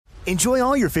Enjoy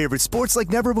all your favorite sports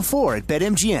like never before at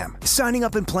BetMGM. Signing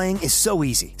up and playing is so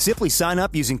easy. Simply sign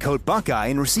up using code Buckeye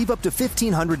and receive up to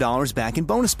 $1,500 back in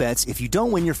bonus bets if you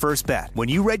don't win your first bet. When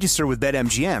you register with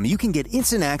BetMGM, you can get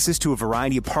instant access to a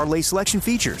variety of parlay selection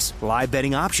features, live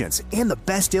betting options, and the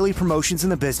best daily promotions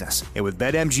in the business. And with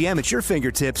BetMGM at your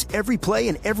fingertips, every play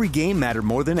and every game matter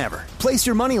more than ever. Place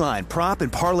your moneyline, prop,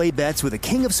 and parlay bets with the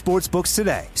king of sportsbooks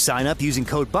today. Sign up using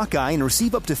code Buckeye and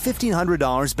receive up to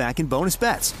 $1,500 back in bonus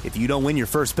bets if you don't win your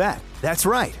first bet. That's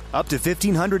right, up to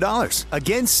 $1,500.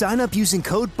 Again, sign up using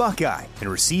code Buckeye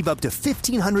and receive up to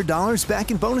 $1,500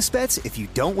 back in bonus bets if you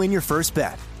don't win your first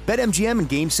bet. BetMGM and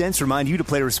GameSense remind you to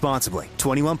play responsibly.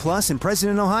 21 plus and present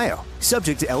in Ohio.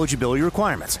 Subject to eligibility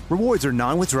requirements. Rewards are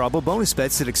non-withdrawable bonus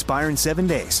bets that expire in 7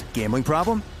 days. Gambling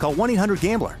problem? Call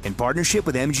 1-800-GAMBLER in partnership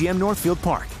with MGM Northfield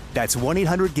Park. That's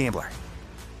 1-800-GAMBLER.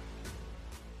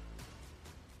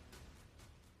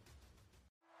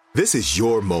 This is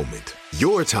your moment,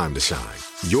 your time to shine,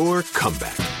 your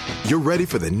comeback. You're ready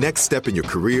for the next step in your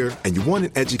career, and you want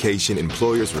an education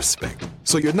employers respect.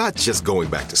 So you're not just going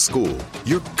back to school,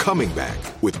 you're coming back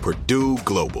with Purdue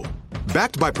Global.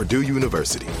 Backed by Purdue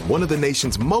University, one of the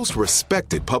nation's most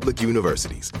respected public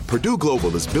universities, Purdue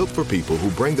Global is built for people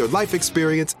who bring their life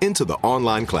experience into the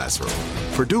online classroom.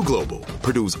 Purdue Global,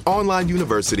 Purdue's online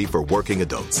university for working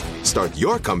adults. Start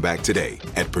your comeback today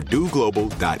at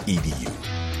purdueglobal.edu.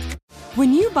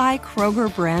 When you buy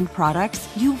Kroger brand products,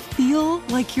 you feel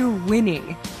like you're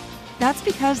winning. That's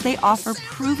because they offer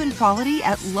proven quality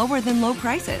at lower than low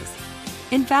prices.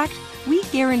 In fact, we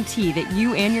guarantee that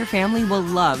you and your family will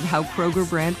love how Kroger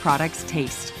brand products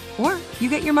taste, or you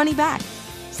get your money back.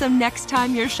 So next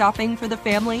time you're shopping for the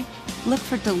family, look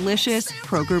for delicious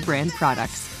Kroger brand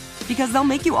products, because they'll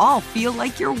make you all feel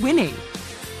like you're winning.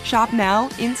 Shop now,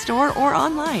 in-store, or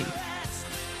online.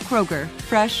 Kroger,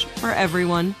 fresh for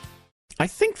everyone. I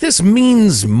think this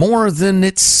means more than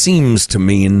it seems to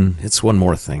mean. It's one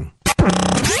more thing.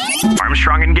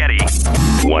 Armstrong and Getty.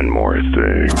 One more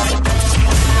thing.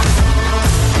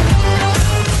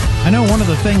 I know one of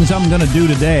the things I'm going to do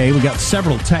today, we got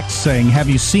several texts saying, have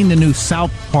you seen the new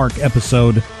South Park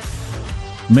episode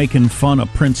making fun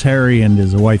of Prince Harry and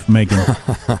his wife Meghan?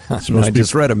 I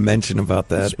just read a mention about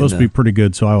that. It's supposed to be pretty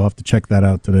good, so I'll have to check that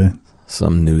out today.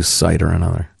 Some news site or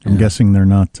another. I'm guessing they're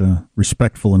not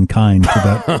respectful and kind to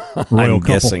that royal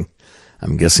couple.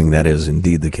 I'm guessing that is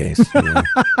indeed the case. Yeah.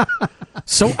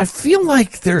 So I feel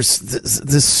like there's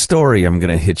this story I'm going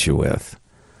to hit you with.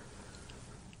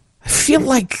 I feel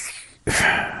like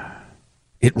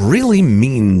it really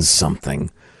means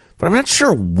something, but I'm not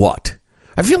sure what.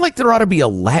 I feel like there ought to be a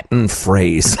Latin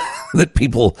phrase that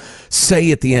people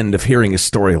say at the end of hearing a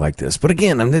story like this. But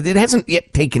again, it hasn't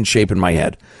yet taken shape in my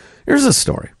head. Here's a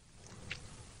story.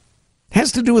 It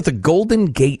has to do with the Golden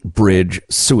Gate Bridge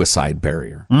suicide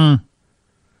barrier,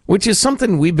 which is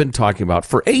something we've been talking about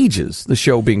for ages, the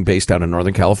show being based out in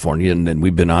Northern California, and then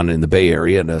we've been on in the Bay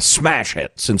Area, and a smash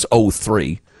hit since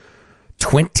 2003.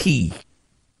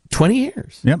 20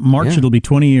 years. Yep, March it'll be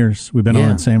 20 years. We've been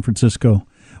on in San Francisco.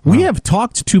 We have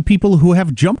talked to people who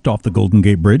have jumped off the Golden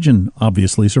Gate Bridge and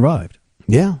obviously survived.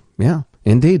 Yeah,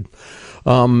 indeed.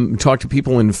 Talk to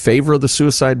people in favor of the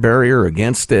suicide barrier,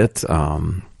 against it.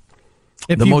 Go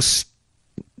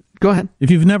ahead.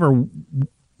 If you've never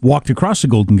walked across the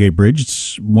Golden Gate Bridge,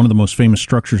 it's one of the most famous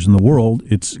structures in the world.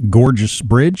 It's a gorgeous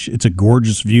bridge. It's a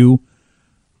gorgeous view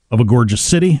of a gorgeous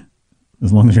city,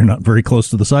 as long as you're not very close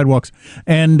to the sidewalks.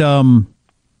 And the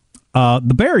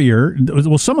barrier,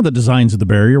 well, some of the designs of the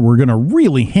barrier were going to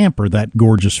really hamper that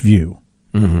gorgeous view.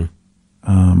 Mm-hmm.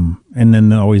 And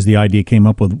then always the idea came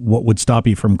up with what would stop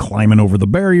you from climbing over the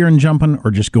barrier and jumping,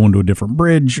 or just going to a different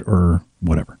bridge or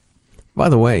whatever. By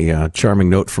the way, charming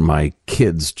note from my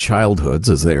kids' childhoods,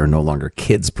 as they are no longer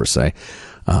kids per se.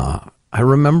 I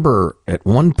remember at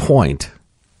one point,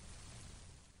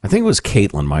 I think it was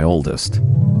Caitlin, my oldest,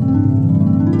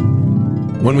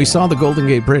 when we saw the Golden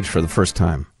Gate Bridge for the first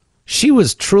time, she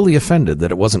was truly offended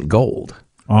that it wasn't gold.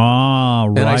 Ah,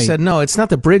 right. And I said, no, it's not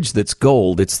the bridge that's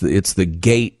gold. It's the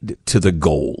gate to the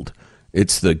gold.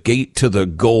 It's the gate to the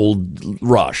gold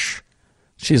rush.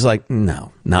 She's like,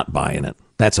 no, not buying it.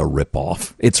 That's a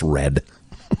ripoff. It's red.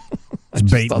 It's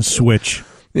bait and switch.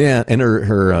 Yeah, and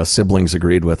her siblings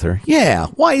agreed with her. Yeah,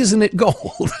 why isn't it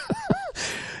gold?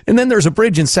 And then there's a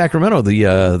bridge in Sacramento,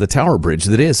 the Tower Bridge,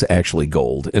 that is actually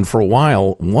gold. And for a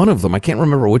while, one of them, I can't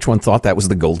remember which one, thought that was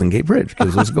the Golden Gate Bridge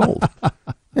because it was gold.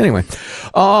 Anyway,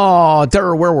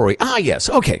 Dara, where were we? Yes,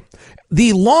 okay.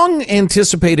 The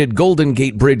long-anticipated Golden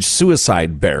Gate Bridge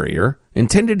suicide barrier,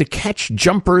 intended to catch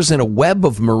jumpers in a web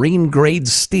of marine-grade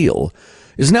steel,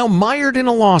 is now mired in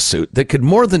a lawsuit that could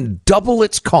more than double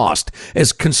its cost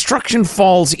as construction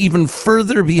falls even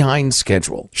further behind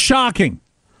schedule. Shocking.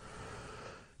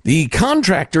 The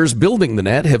contractors building the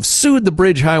net have sued the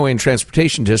Bridge, Highway, and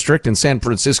Transportation District in San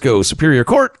Francisco Superior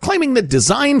Court, claiming that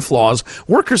design flaws,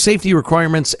 worker safety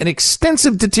requirements, and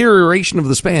extensive deterioration of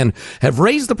the span have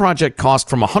raised the project cost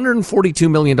from $142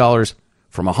 million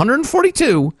from $142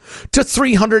 to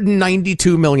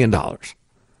 $392 million.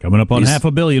 Coming up on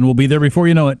 $500 million. We'll be there before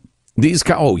you know it.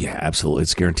 Oh, yeah, absolutely.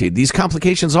 It's guaranteed. These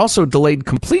complications also delayed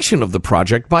completion of the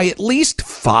project by at least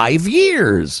 5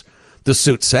 years, the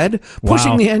suit said,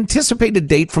 pushing the anticipated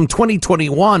date from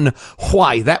 2021,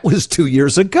 that was 2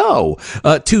 years ago,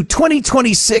 to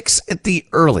 2026 at the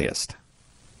earliest.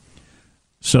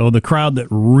 So the crowd that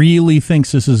really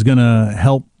thinks this is going to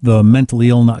help the mentally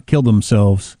ill not kill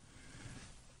themselves,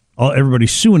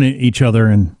 everybody's suing each other,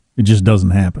 and it just doesn't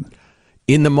happen.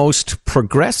 In the most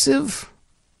progressive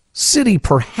city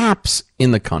perhaps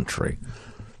in the country,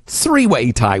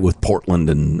 three-way tie with Portland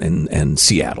and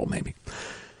Seattle maybe.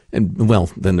 And, well,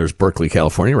 then there's Berkeley,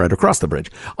 California, right across the bridge.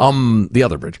 The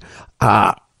other bridge.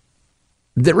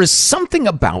 There is something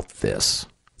about this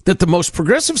that the most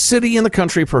progressive city in the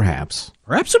country, perhaps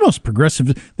the most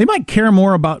progressive, they might care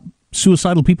more about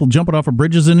suicidal people jumping off of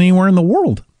bridges than anywhere in the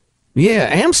world. Yeah,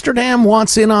 Amsterdam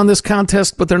wants in on this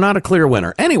contest, but they're not a clear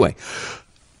winner. Anyway,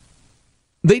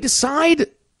 they decide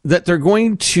that they're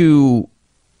going to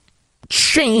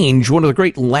change one of the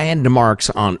great landmarks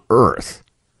on Earth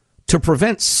to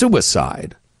prevent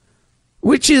suicide,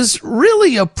 which is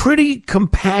really a pretty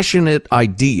compassionate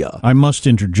idea. I must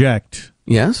interject.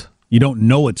 Yes? You don't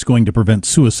know it's going to prevent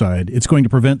suicide. It's going to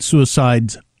prevent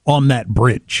suicides on that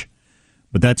bridge.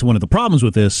 But that's one of the problems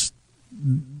with this.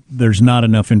 There's not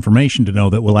enough information to know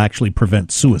that will actually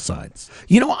prevent suicides.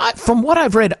 You know, from what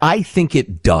I've read, I think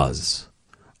it does.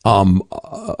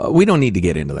 We don't need to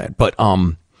get into that, but I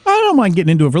don't mind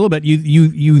getting into it for a little bit.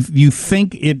 You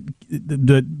think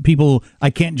the people, I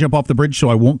can't jump off the bridge, so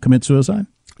I won't commit suicide?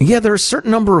 Yeah, there are a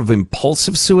certain number of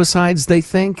impulsive suicides. They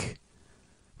think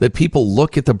that people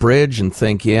look at the bridge and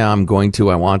think, "Yeah, I'm going to,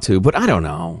 I want to," but I don't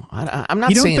know. I'm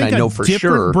not saying I know for sure. You don't think a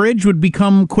different bridge would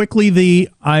become quickly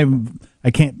I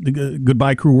can't,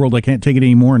 goodbye crew world, I can't take it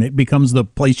anymore, and it becomes the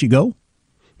place you go?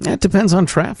 It depends on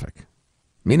traffic. I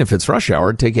mean, if it's rush hour,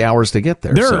 it'd take you hours to get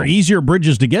there. There are easier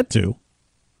bridges to get to.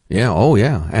 Yeah, oh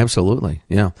yeah, absolutely,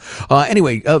 yeah.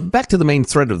 Anyway, back to the main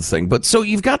thread of the thing. But so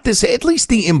you've got this, at least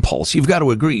the impulse, you've got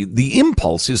to agree, the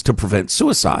impulse is to prevent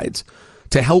suicides,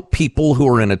 to help people who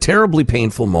are in a terribly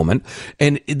painful moment.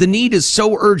 And the need is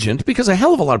so urgent because a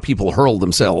hell of a lot of people hurl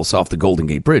themselves off the Golden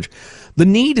Gate Bridge. The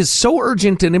need is so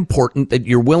urgent and important that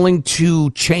you're willing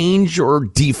to change or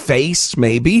deface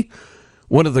maybe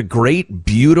one of the great,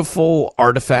 beautiful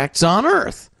artifacts on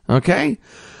Earth. Okay?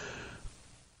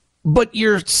 But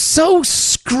you're so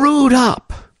screwed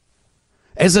up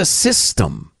as a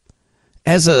system,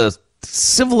 as a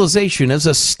civilization, as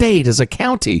a state, as a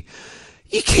county.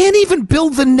 You can't even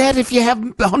build the net if you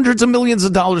have hundreds of millions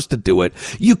of dollars to do it.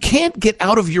 You can't get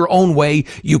out of your own way.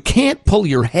 You can't pull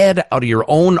your head out of your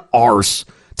own arse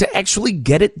to actually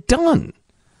get it done.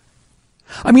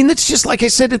 I mean, that's just like I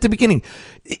said at the beginning.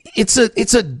 It's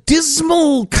a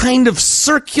dismal kind of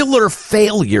circular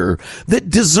failure that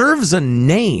deserves a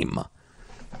name.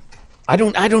 I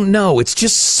don't know. It's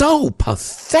just so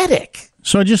pathetic.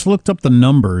 So I just looked up the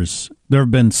numbers. There have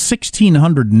been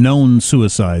 1,600 known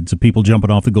suicides of people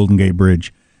jumping off the Golden Gate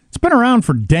Bridge. It's been around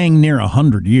for dang near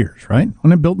 100 years, right?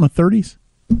 Wasn't it built in the 30s?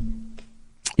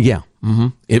 Yeah. Mm-hmm.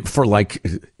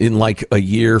 In a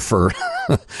year for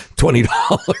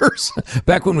 $20,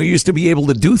 back when we used to be able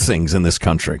to do things in this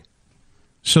country.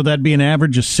 So that'd be an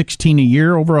average of 16 a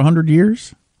year over 100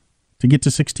 years to get to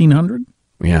 1,600?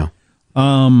 Yeah.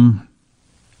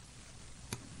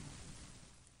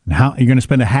 How you're going to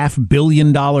spend $500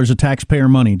 million of taxpayer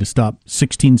money to stop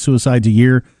 16 suicides a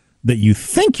year that you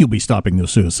think you'll be stopping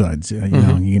those suicides? You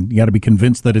know, you got to be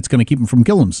convinced that it's going to keep them from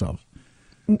killing themselves.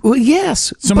 Well,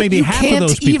 yes. So maybe half of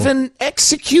those people can't even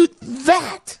execute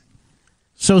that.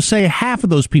 So say half of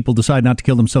those people decide not to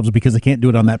kill themselves because they can't do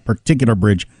it on that particular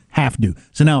bridge. Half do.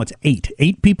 So now it's 8.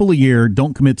 8 people a year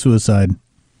don't commit suicide.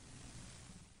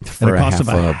 For at a cost of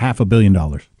 $500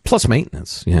 million. Plus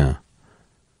maintenance, yeah.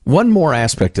 One more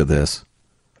aspect of this.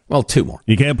 Well, 2 more.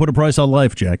 You can't put a price on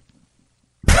life, Jack.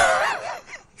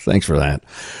 Thanks for that.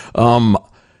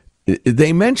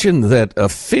 They mentioned that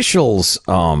officials,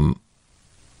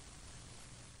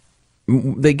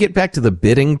 they get back to the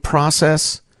bidding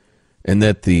process and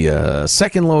that the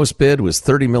second lowest bid was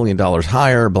 $30 million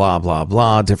higher, blah, blah,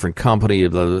 blah, different company,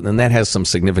 blah, and that has some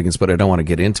significance, but I don't want to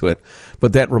get into it.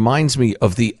 But that reminds me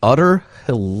of the utter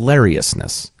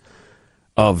hilariousness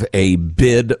of a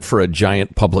bid for a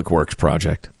giant public works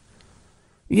project.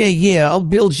 Yeah, I'll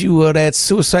build you that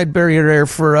suicide barrier there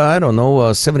for,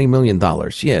 $70 million.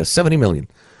 Yeah, $70 million.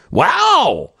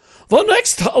 Wow! The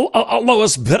next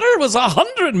lowest bidder was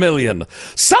 $100 million.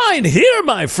 Sign here,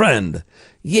 my friend.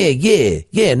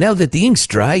 Yeah. Now that the ink's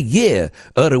dry,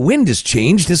 the wind has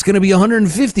changed. It's going to be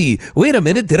 150. Wait a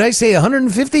minute. Did I say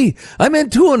 150? I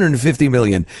meant 250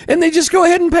 million. And they just go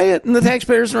ahead and pay it, and the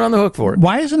taxpayers are on the hook for it.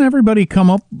 Why hasn't everybody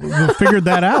figured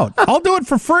that out? I'll do it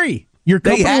for free. Your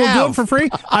company will do it for free.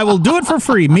 I will do it for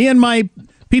free. Me and my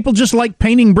people just like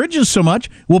painting bridges so much.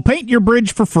 We'll paint your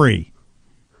bridge for free.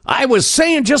 I was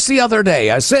saying just the other day,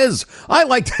 I says, I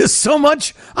like this so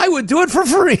much, I would do it for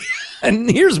free. And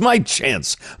here's my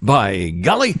chance, by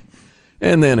golly.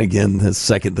 And then again, the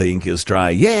second the ink is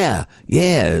dry, yeah,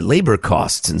 labor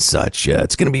costs and such.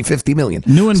 It's going to be $50 million.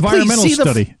 New environmental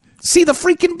study. See the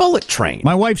freaking bullet train.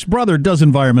 My wife's brother does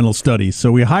environmental studies,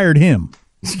 so we hired him.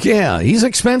 Yeah, he's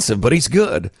expensive, but he's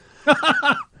good.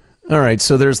 All right,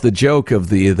 so there's the joke of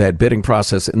that bidding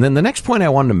process. And then the next point I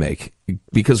wanted to make,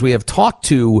 because we have talked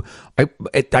to,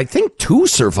 I think, 2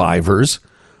 survivors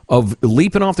of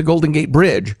leaping off the Golden Gate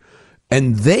Bridge,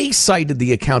 and they cited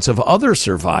the accounts of other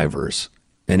survivors.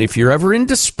 And if you're ever in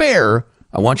despair,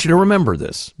 I want you to remember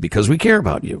this, because we care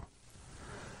about you.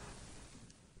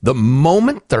 The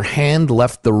moment their hand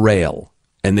left the rail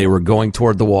and they were going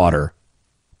toward the water,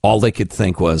 all they could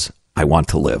think was, I want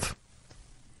to live.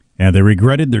 Yeah, they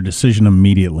regretted their decision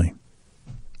immediately.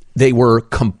 They were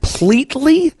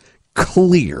completely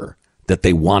clear that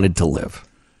they wanted to live.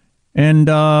 And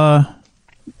I've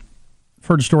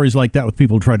heard stories like that with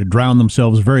people who try to drown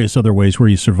themselves, various other ways where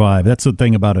you survive. That's the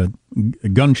thing about a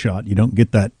gunshot. You don't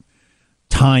get that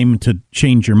time to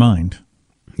change your mind.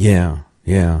 Yeah.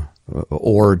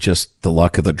 Or just the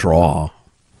luck of the draw.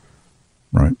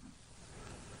 Right.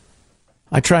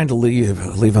 I tried to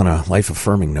leave on a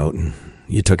life-affirming note, and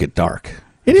you took it dark.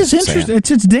 It is interesting.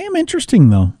 It's damn interesting,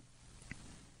 though. I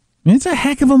mean, it's a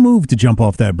heck of a move to jump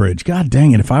off that bridge. God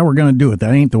dang it. If I were going to do it,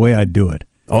 that ain't the way I'd do it.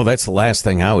 Oh, that's the last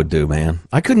thing I would do, man.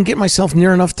 I couldn't get myself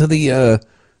near enough to the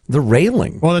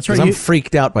railing. Well, that's right. I'm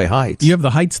freaked out by heights. You have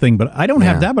the heights thing, but I don't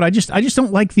have that. But I just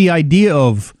don't like the idea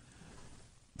of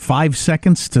 5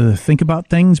 seconds to think about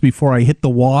things before I hit the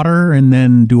water, and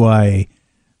then do I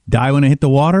die when I hit the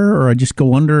water, or I just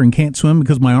go under and can't swim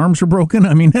because my arms are broken?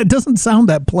 I mean, that doesn't sound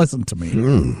that pleasant to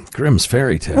me. Grimm's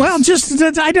fairy tale. Well,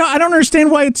 I don't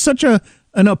understand why it's such an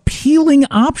appealing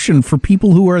option for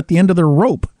people who are at the end of their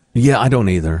rope. Yeah, I don't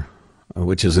either,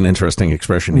 which is an interesting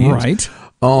expression to use. Right.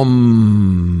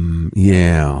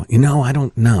 Yeah. I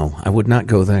don't know. I would not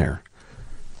go there.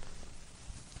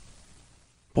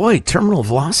 Boy, terminal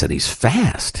velocity's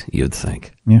fast, you'd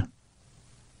think. Yeah.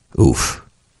 Oof.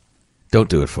 Don't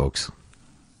do it, folks.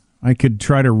 I could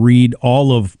try to read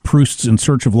all of Proust's In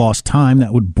Search of Lost Time.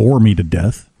 That would bore me to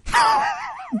death.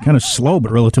 Kind of slow, but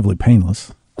relatively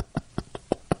painless.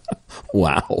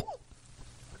 Wow.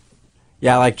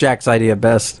 Yeah, I like Jack's idea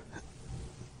best.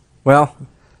 Well,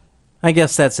 I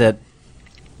guess that's it.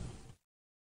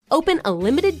 Open a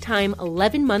limited-time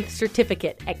 11-month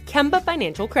certificate at Kemba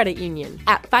Financial Credit Union.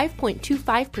 At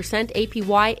 5.25%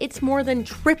 APY, it's more than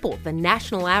triple the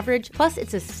national average, plus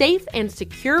it's a safe and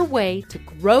secure way to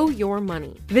grow your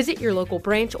money. Visit your local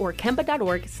branch or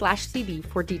kemba.org/CD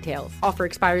for details. Offer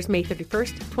expires May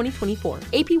 31st, 2024.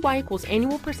 APY equals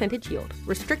annual percentage yield.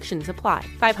 Restrictions apply.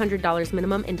 $500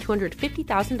 minimum and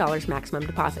 $250,000 maximum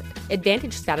deposit.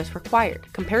 Advantage status required.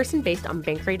 Comparison based on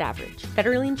bank rate average.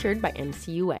 Federally insured by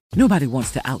NCUA. Nobody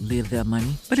wants to outlive their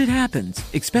money, but it happens,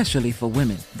 especially for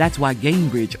women. That's why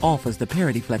GameBridge offers the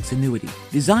Parity Flex annuity,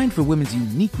 designed for women's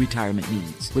unique retirement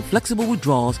needs, with flexible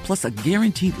withdrawals plus a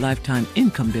guaranteed lifetime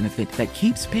income benefit that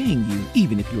keeps paying you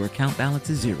even if your account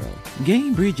balance is zero.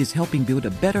 GameBridge is helping build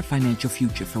a better financial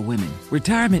future for women.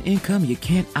 Retirement income you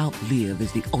can't outlive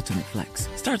is the ultimate flex.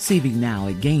 Start saving now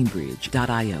at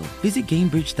GameBridge.io. Visit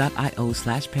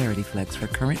GameBridge.io/ParityFlex for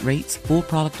current rates, full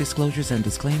product disclosures and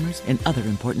disclaimers, and other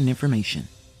important information.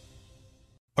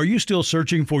 Are you still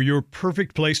searching for your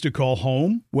perfect place to call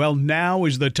home? Well, now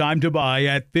is the time to buy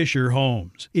at Fisher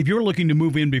Homes. If you're looking to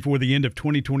move in before the end of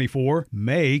 2024,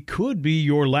 May could be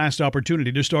your last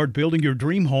opportunity to start building your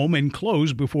dream home and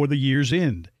close before the year's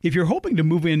end. If you're hoping to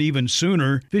move in even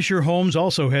sooner, Fisher Homes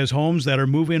also has homes that are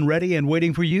move-in ready and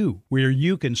waiting for you, where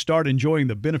you can start enjoying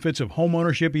the benefits of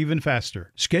homeownership even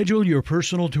faster. Schedule your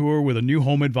personal tour with a new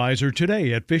home advisor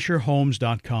today at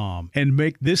FisherHomes.com and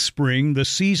make this spring the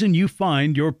season you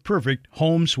find your perfect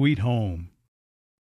home sweet home.